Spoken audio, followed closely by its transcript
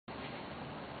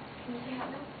Can you see how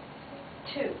many?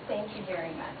 2. Thank you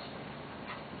very much.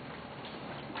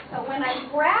 So when I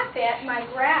graph it, my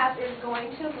graph is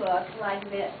going to look like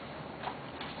this.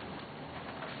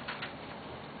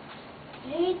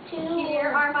 3, 2,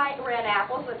 Here are my red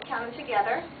apples. Let's count them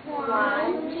together.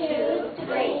 1, 2,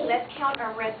 3. Let's count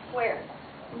our red squares.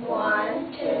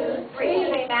 1, 2, 3.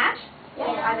 Do they match? Yes.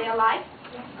 Are they alike?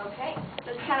 Okay.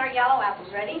 Let's count our yellow apples.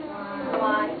 Ready?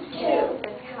 1, 2.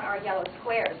 Let's count our yellow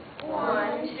squares.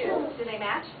 1, 2. Do they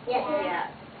match? Yes.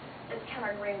 Yes. Let's count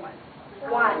our green ones.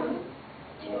 1,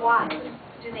 1.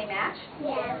 Do they match?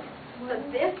 Yes. So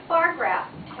this bar graph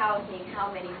tells me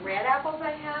how many red apples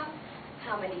I have,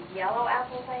 how many yellow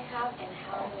apples I have, and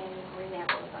how many green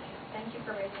apples I have. Thank you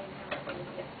for raising your hand.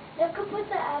 You could put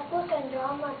the apples and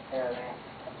draw them like the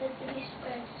 3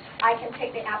 squares. I can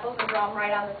take the apples and draw them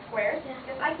right on the squares? Yeah.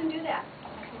 Yes, I can do that.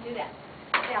 I can do that.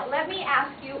 Now, let me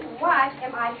ask you, what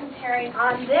am I comparing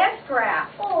on this graph?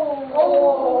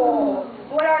 Oh.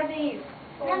 What are these?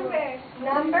 Numbers.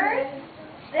 Numbers?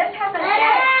 This has an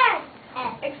Letters.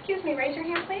 S. Excuse me, raise your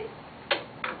hand, please.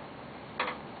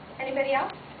 Anybody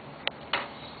else?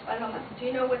 One moment. Do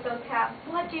you know what those have?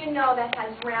 What do you know that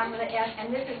has round with an S?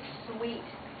 And this is sweet.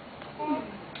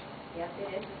 Yes,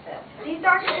 it is. It says. These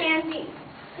are candies.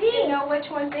 Do you know which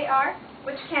ones they are?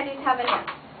 Which candies have an S?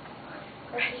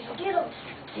 Skittles.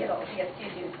 Skittles. Yes, you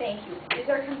do. Thank you. These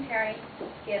are comparing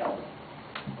Skittles.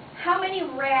 How many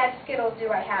red Skittles do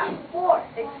I have? 4.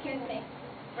 Excuse me.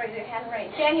 Raise your hand.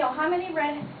 Right. Daniel, how many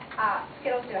red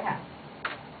Skittles do I have?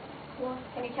 4.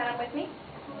 Can you count them with me?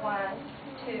 1,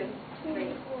 2,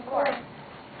 3, 4.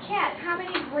 Ken, how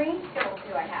many green Skittles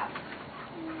do I have?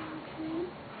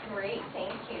 3.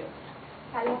 Thank you.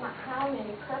 Paloma, how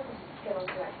many purple Skittles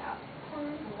do I have?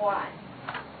 1.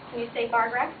 Can you say bar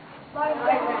graph? Bar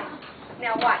graph.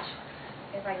 Now watch.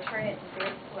 If I turn it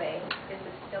this way, is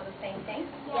it still the same thing?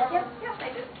 Yes. Yep. Yep. I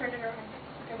just turned it around.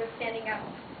 It was standing up.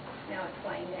 Now it's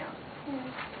lying down.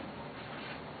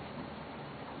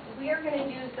 We are going to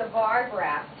use the bar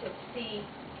graph to see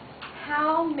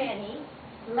how many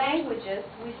languages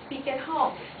we speak at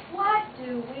home. What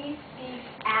do we speak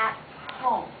at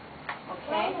home?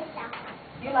 Okay?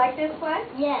 You like this one?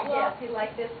 Yes. Yes, you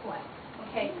like this one.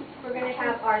 Okay, we're going to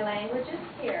have our languages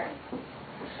here,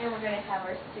 and we're going to have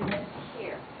our students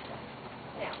here.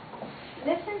 Now,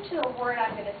 listen to a word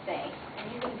I'm going to say,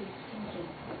 and you're going to be thinking.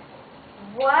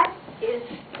 What is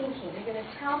thinking? You're going to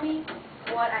tell me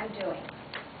what I'm doing.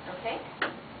 Okay?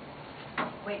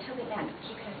 Wait till the end.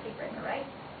 Keep it a secret, all right?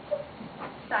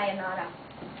 Sayonara.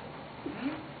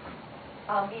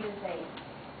 Auf Wiedersehen.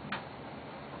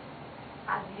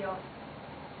 Adios.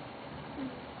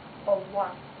 Au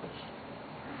revoir.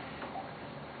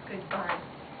 Goodbye.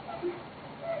 And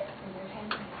your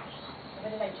hand. What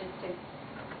did I just do?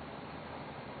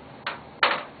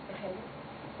 Okay.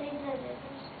 Say the letters.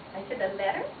 I said the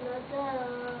letters? Not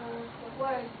the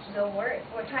words. The words.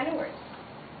 What kind of words?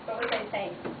 What was I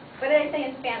saying? What did I say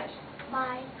in Spanish?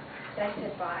 Bye. I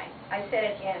said bye. I said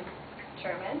it in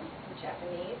German,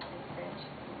 Japanese, and French,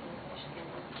 and English, and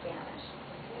Spanish.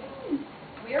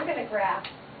 We are going to graph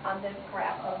on this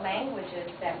graph the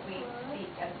languages that we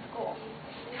speak at school.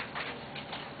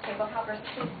 Table hoppers,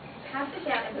 please pass it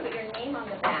down and put your name on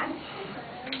the back.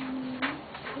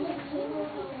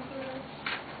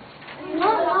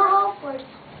 No helpers.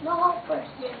 No helpers.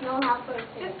 There's no helpers.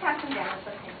 Just pass them down. It's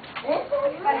okay. This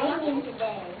is raining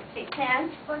today. Okay,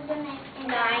 10, For the next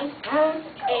 9,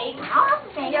 8.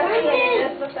 Yes, It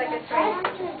just looks like it's raining.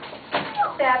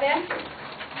 7,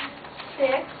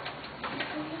 6,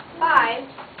 5,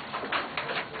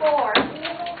 4,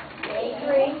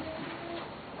 3,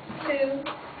 2,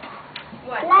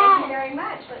 1. Thank you very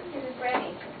much. Let's get this ready.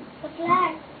 The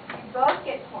flag. You both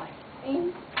get points.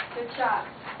 Good job.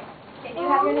 Okay, do you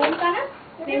have your names on it?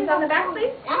 Names on the back,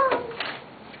 please.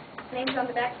 Names on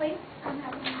the back, please.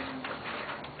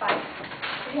 5.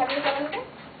 Do you have yours on the back?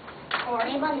 Or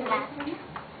Name on the back. 3,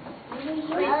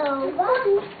 Hello.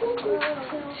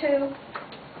 2,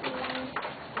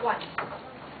 1.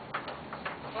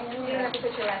 You don't have to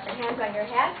put your hands on your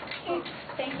head.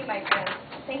 Thank you, my friend.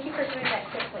 Thank you for doing that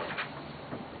quickly.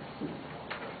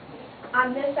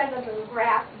 On this side of the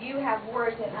graph, you have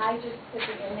words, and I just put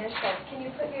the initials. Can you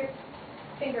put your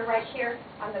finger right here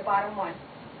on the bottom one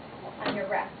on your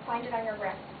graph? Find it on your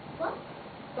graph. What?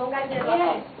 Ponga el dedo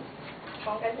aquí.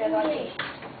 Ponga el dedo aquí.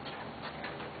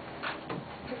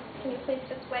 Can you please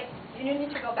just wait? You don't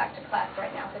need to go back to class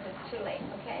right now because it's too late,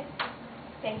 okay?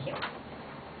 Thank you.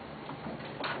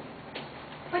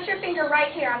 Put your finger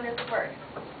right here on this word.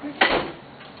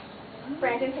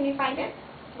 Brandon, can you find it?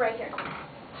 Right here.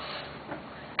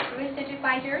 Ruth, did you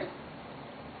find yours?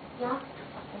 Yeah.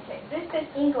 Okay. This is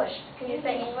English. Can you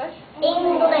say English?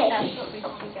 English. That's what we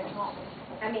speak at home.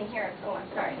 I mean, here, go on,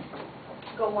 sorry.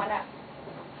 Go one up.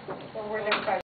 So we're going to start.